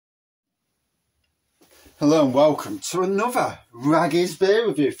Hello and welcome to another Badger beer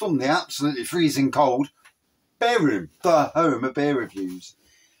review from the absolutely freezing cold beer room, the home of beer reviews,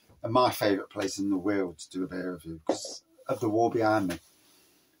 and my favourite place in the world to do a beer review because of the wall behind me,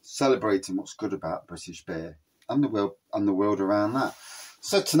 celebrating what's good about British beer and the world around that.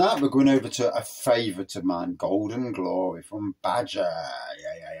 So tonight we're going over to a favourite of mine, Golden Glory from Badger.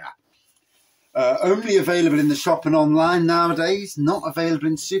 Only available in the shop and online nowadays, not available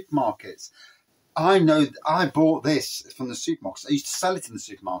in supermarkets. I know I bought this from the supermarket. I used to sell it in the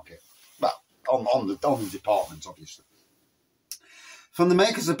supermarket. Well, on the department, obviously. From the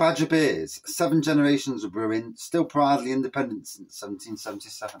makers of Badger Beers, 7 generations of brewing, still proudly independent since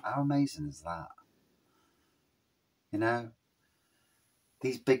 1777. How amazing is that? You know,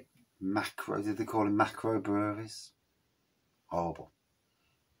 these big macro, did they call them macro breweries? Horrible.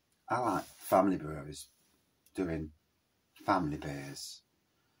 I like family breweries doing family beers.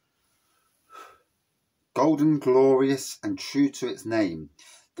 Golden, glorious and true to its name,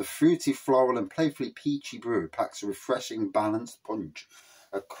 the fruity, floral and playfully peachy brew packs a refreshing, balanced punch,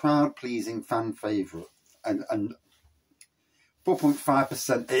 a crowd-pleasing fan favourite, and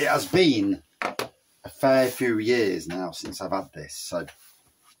 4.5%. It has been a fair few years now since I've had this, so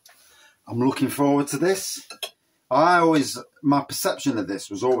I'm looking forward to this. My perception of this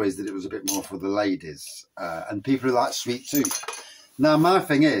was always that it was a bit more for the ladies and people who like sweet tooth. Now, my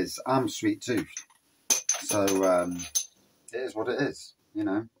thing is, I'm sweet tooth. So, it is what it is, you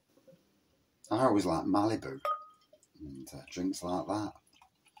know. I always like Malibu and drinks like that.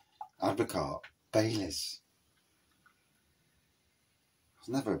 Advocate, Baileys. I was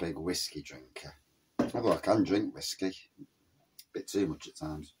never a big whiskey drinker. Although I can drink whiskey. A bit too much at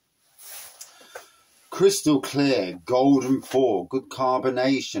times. Crystal clear, golden pour, good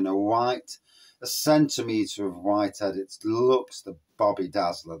carbonation, a centimetre of white head. It looks the Bobby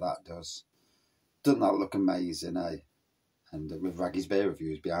Dazzler, that does. Doesn't that look amazing, eh? And with Badger beer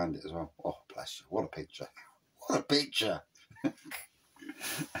reviews behind it as well. Oh, bless you. What a picture. What a picture. I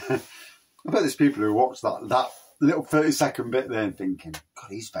bet there's people who watch that little 30-second bit there and thinking, God,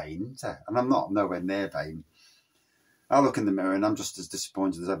 he's vain, isn't he? And I'm not nowhere near vain. I look in the mirror and I'm just as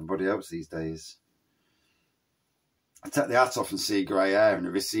disappointed as everybody else these days. I take the hat off and see grey hair and a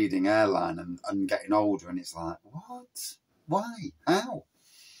receding hairline and getting older, and it's like, what? Why? How?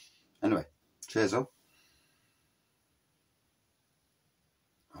 Anyway. Cheers up.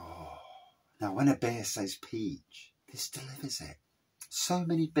 Oh, now when a beer says peach, this delivers it. So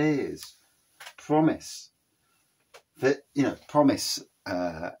many beers promise that, promise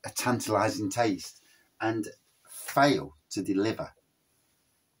a tantalising taste and fail to deliver.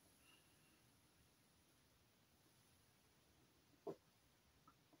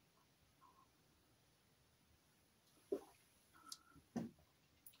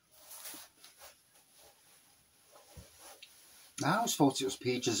 I always thought it was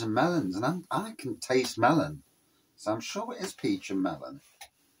peaches and melons, and I can taste melon, so I'm sure it is peach and melon.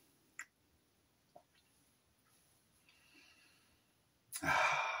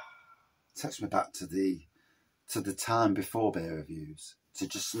 Takes me back to the time before beer reviews, to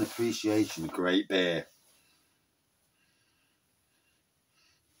just an appreciation of great beer.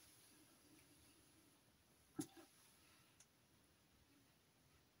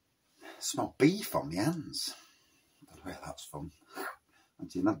 I smell beef on my hands. Well, that's fun. I'm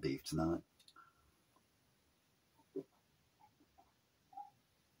doing that beef tonight.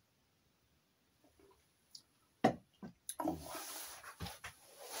 Oh.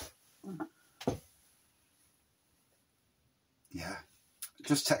 Yeah, it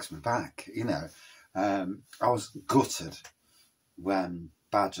just takes me back, you know. I was gutted when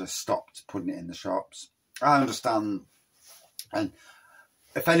Badger stopped putting it in the shops. I understand, and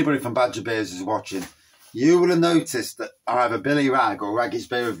if anybody from Badger Beers is watching, you will have noticed that either Billy Ragg or Raggy's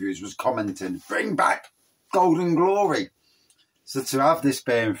Beer Reviews was commenting, bring back Golden Glory. So to have this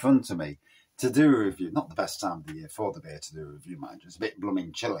beer in front of me, to do a review, not the best time of the year for the beer to do a review, mind you, it's a bit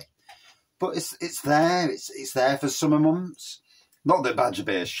blooming chilly. But it's there, it's there for summer months. Not that Badger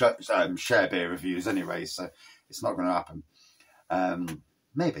Beers share beer reviews anyway, so it's not going to happen.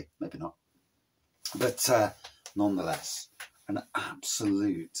 Maybe not. But nonetheless, an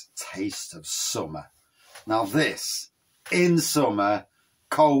absolute taste of summer. Now this, in summer,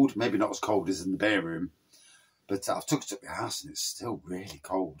 cold, maybe not as cold as in the beer room, but I've took it up my house and it's still really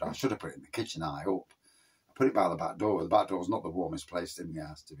cold. I should have put it in the kitchen high up. I put it by the back door. The back door's not the warmest place in the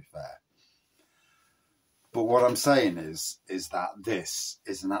house, to be fair. But what I'm saying is that this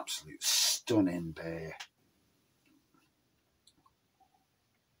is an absolute stunning beer.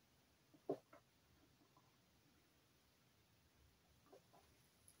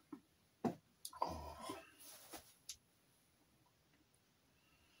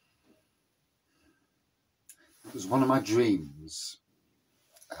 was one of my dreams.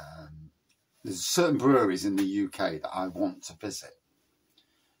 There's certain breweries in the UK that I want to visit.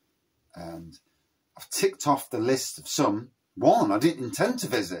 And I've ticked off the list of some. One I didn't intend to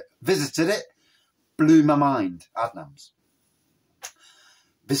visit. Visited it. Blew my mind. Adnams.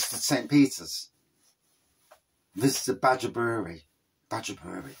 Visited St. Peter's. Visited Badger Brewery. Badger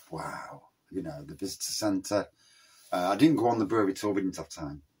Brewery. Wow. You know, the visitor centre. I didn't go on the brewery tour. We didn't have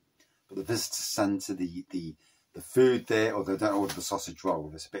time. But the visitor centre, the food there, although don't order the sausage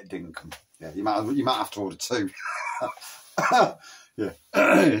roll, it's a bit dinkum. Yeah, you might have to order two. Yeah,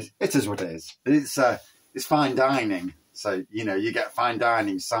 it is what it is. It's fine dining, so you know you get fine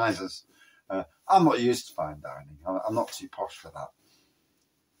dining sizes. I'm not used to fine dining. I'm not too posh for that.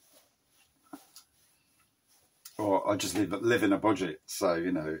 Or I just live in a budget, so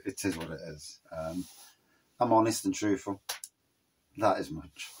you know it is what it is. I'm honest and truthful. That is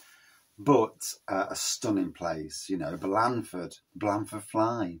much. But a stunning place, you know, Blandford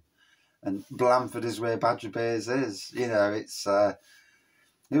Fly. And Blandford is where Badger Beers is. You know, it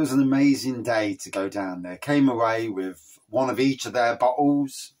was an amazing day to go down there. Came away with one of each of their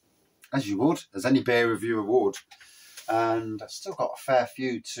bottles, as you would, as any beer reviewer would. And I've still got a fair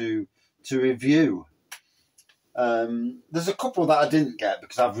few to review. There's a couple that I didn't get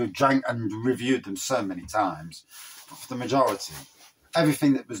because I've drank and reviewed them so many times. But for the majority,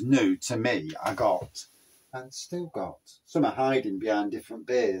 everything that was new to me, I got and still got. Some are hiding behind different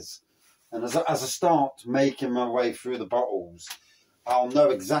beers. And as I start making my way through the bottles, I'll know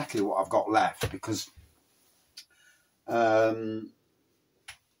exactly what I've got left because it'll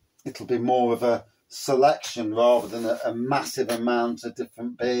be more of a selection rather than a massive amount of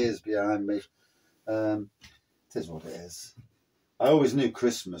different beers behind me. It is what it is. I always knew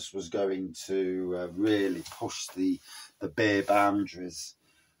Christmas was going to really push the beer boundaries.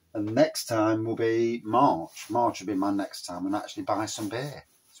 And next time will be March. March will be my next time and actually buy some beer.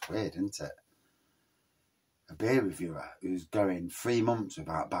 It's weird, isn't it? A beer reviewer who's going 3 months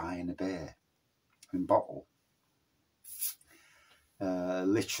without buying a beer in bottle.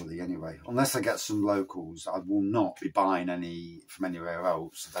 Literally, anyway. Unless I get some locals, I will not be buying any from anywhere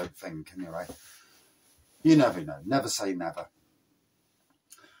else, I don't think, anyway. You never know. Never say never.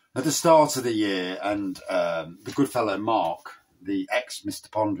 At the start of the year, and the good fellow Mark, the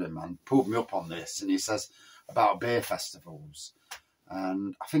ex-Mr. Pondering man, pulled me up on this, and he says about beer festivals.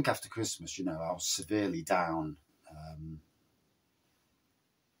 And I think after Christmas, you know, I was severely down,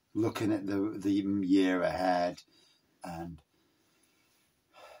 looking at the year ahead and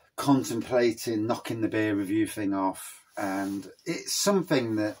contemplating knocking the beer review thing off. And it's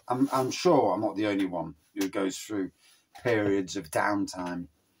something that I'm sure I'm not the only one who goes through periods of downtime.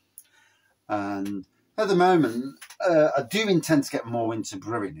 And at the moment, I do intend to get more into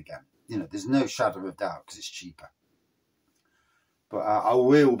brewing again. You know, there's no shadow of doubt because it's cheaper. But I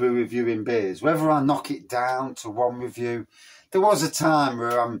will be reviewing beers. Whether I knock it down to one review, there was a time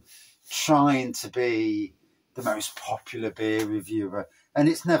where I'm trying to be the most popular beer reviewer, and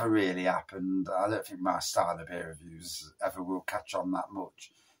it's never really happened. I don't think my style of beer reviews ever will catch on that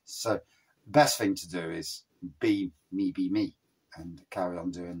much. So best thing to do is be me, and carry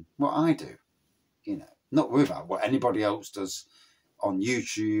on doing what I do. You know, not worry about what anybody else does on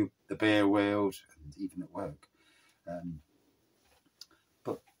YouTube, the beer world, and even at work.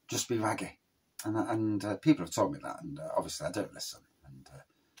 But just be raggy. And people have told me that, and obviously I don't listen.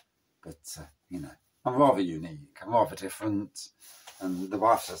 But you know, I'm rather unique. I'm rather different. And the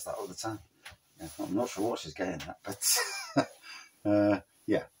wife says that all the time. Yeah, I'm not sure what she's getting at, but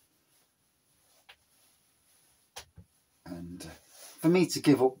yeah. And for me to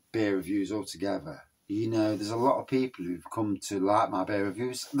give up beer reviews altogether, you know, there's a lot of people who've come to like my beer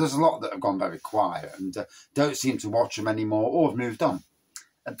reviews. There's a lot that have gone very quiet and don't seem to watch them anymore or have moved on.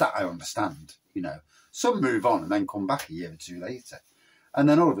 And that I understand, you know. Some move on and then come back a year or two later. And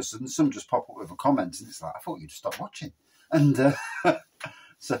then all of a sudden, some just pop up with a comment and it's like, I thought you'd stop watching. And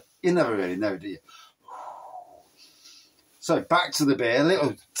so you never really know, do you? So back to the beer, a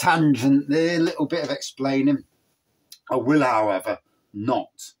little tangent there, a little bit of explaining. I will, however,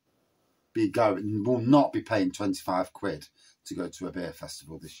 not be paying 25 quid to go to a beer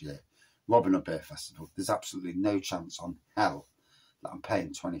festival this year. Robin Hood Beer Festival. There's absolutely no chance on hell that I'm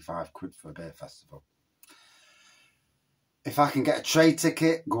paying 25 quid for a beer festival. If I can get a trade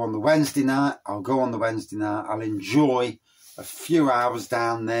ticket, go on the Wednesday night, I'll go on the Wednesday night. I'll enjoy a few hours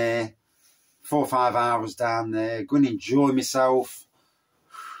down there, 4 or 5 hours down there, go and enjoy myself,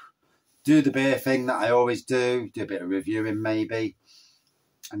 do the beer thing that I always do a bit of reviewing maybe,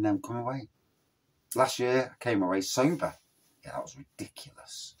 and then come away. Last year, I came away sober. Yeah, that was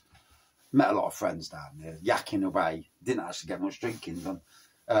ridiculous. Met a lot of friends down there, yakking away. Didn't actually get much drinking done.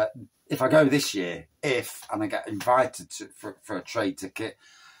 If I go this year, and I get invited for a trade ticket,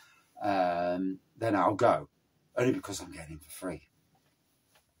 then I'll go. Only because I'm getting in for free.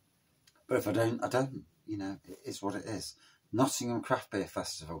 But if I don't, I don't. You know, it is what it is. Nottingham Craft Beer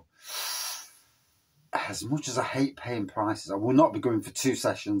Festival. As much as I hate paying prices, I will not be going for 2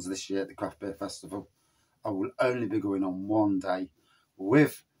 sessions this year at the Craft Beer Festival. I will only be going on 1 day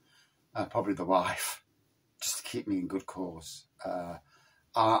with probably the wife, just to keep me in good cause.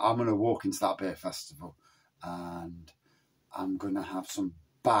 I'm going to walk into that beer festival and I'm going to have some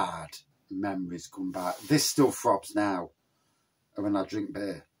bad memories come back. This still throbs now when I drink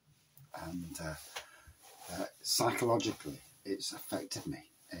beer. And psychologically, it's affected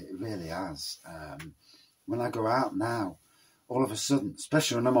me. It really has. When I go out now, all of a sudden,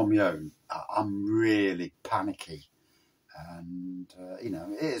 especially when I'm on my own, I'm really panicky. And, you know,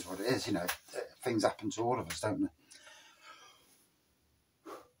 it is what it is. You know, things happen to all of us, don't they?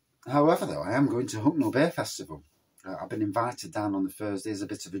 However, though, I am going to Hucknall Beer Festival. I've been invited down on the Thursday as a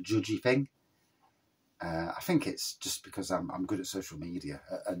bit of a judgy thing. I think it's just because I'm good at social media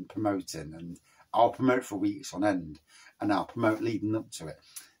and promoting, and I'll promote for weeks on end, and I'll promote leading up to it.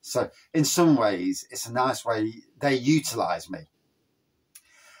 So in some ways, it's a nice way they utilise me.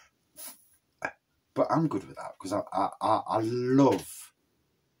 But I'm good with that because I love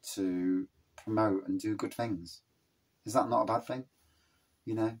to promote and do good things. Is that not a bad thing?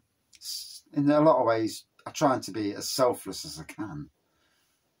 You know, in a lot of ways, I try to be as selfless as I can.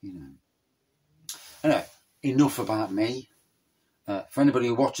 You know. Anyway, enough about me. For anybody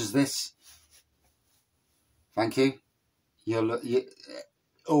who watches this, thank you. You're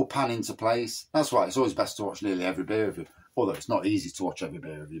all pan into place. That's why it's always best to watch nearly every beer review. Although it's not easy to watch every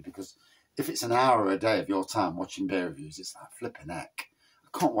beer review, because if it's an hour a day of your time watching beer reviews, it's like flipping heck.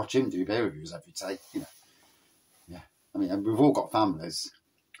 I can't watch him do beer reviews every day, you know. Yeah, I mean, we've all got families.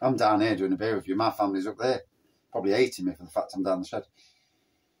 I'm down here doing a beer review. My family's up there, probably hating me for the fact I'm down the shed.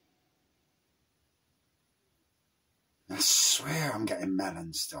 I swear I'm getting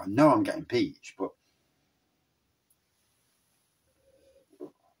melon still. I know I'm getting peach, but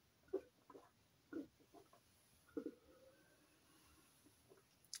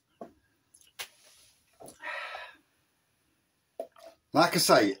like I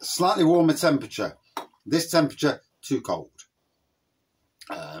say, slightly warmer temperature. This temperature, too cold.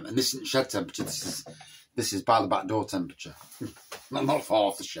 And this isn't shed temperature. This is by the back door temperature. I'm not far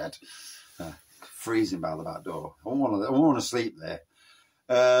off the shed. Freezing by the back door. I don't want to sleep there.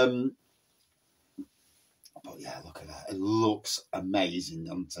 But yeah, look at that. It looks amazing,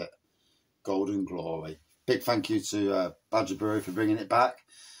 doesn't it? Golden glory. Big thank you to Badger Brewery for bringing it back.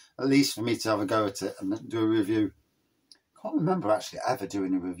 At least for me to have a go at it and do a review. I can't remember actually ever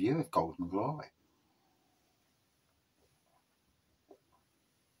doing a review of Golden Glory.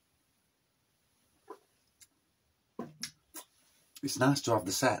 It's nice to have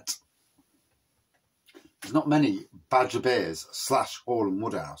the set. There's not many Badger Beers / Hall and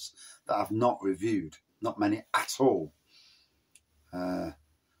Woodhouse that I've not reviewed. Not many at all. And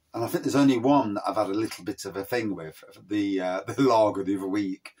I think there's only one that I've had a little bit of a thing with, the lager the other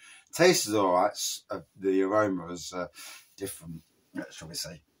week. Tasted all right. The aroma was different, shall we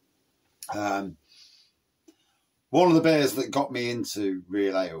say. One of the beers that got me into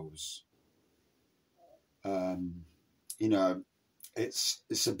real ales, you know,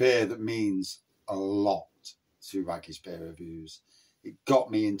 it's a beer that means a lot to Raggy's Beer Reviews. It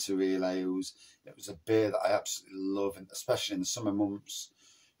got me into real ales. It was a beer that I absolutely love, and especially in the summer months.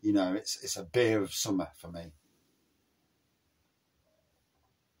 You know, it's a beer of summer for me.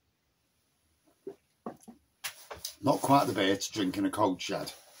 Not quite the beer to drink in a cold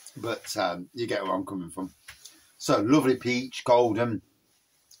shed, but you get where I'm coming from. So, lovely peach, golden,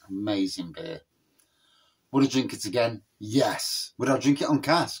 amazing beer. Would I drink it again? Yes. Would I drink it on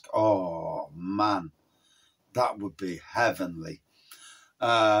cask? Oh, man. That would be heavenly.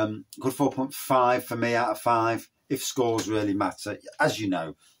 Good 4.5 for me out of 5. If scores really matter. As you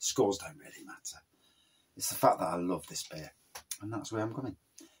know, scores don't really matter. It's the fact that I love this beer. And that's where I'm going.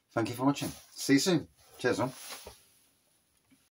 Thank you for watching. See you soon. Cheers, on.